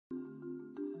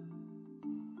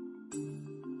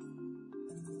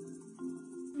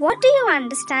What do you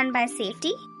understand by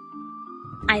safety?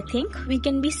 I think we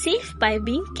can be safe by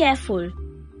being careful.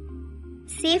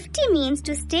 Safety means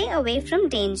to stay away from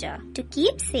danger. To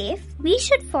keep safe, we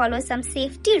should follow some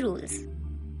safety rules.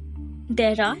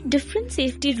 There are different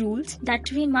safety rules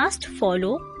that we must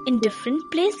follow in different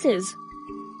places.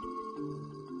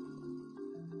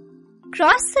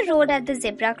 Cross the road at the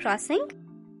zebra crossing.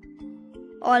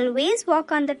 Always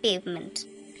walk on the pavement.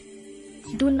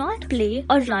 Do not play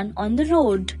or run on the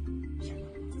road.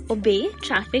 Obey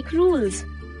traffic rules.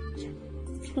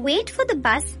 Wait for the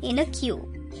bus in a queue.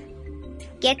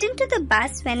 Get into the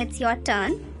bus when it's your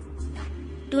turn.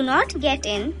 Do not get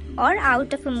in or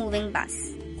out of a moving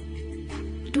bus.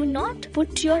 Do not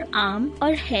put your arm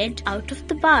or head out of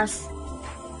the bus.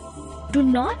 Do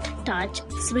not touch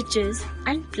switches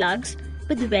and plugs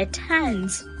with wet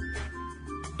hands.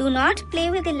 Do not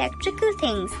play with electrical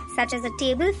things such as a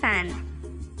table fan.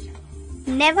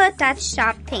 Never touch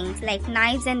sharp things like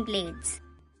knives and blades.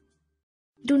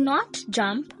 Do not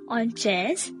jump on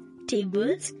chairs,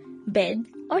 tables, bed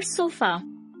or sofa.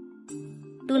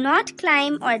 Do not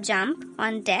climb or jump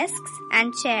on desks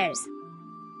and chairs.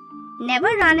 Never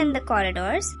run in the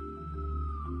corridors.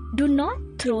 Do not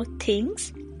throw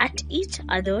things at each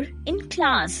other in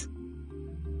class.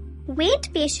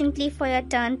 Wait patiently for your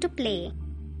turn to play.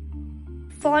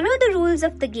 Follow the rules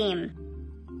of the game.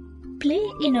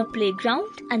 Play in a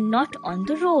playground and not on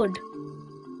the road.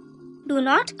 Do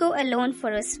not go alone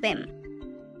for a swim.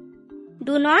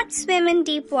 Do not swim in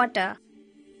deep water.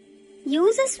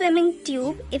 Use a swimming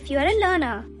tube if you are a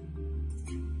learner.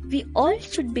 We all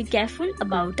should be careful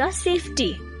about our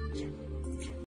safety.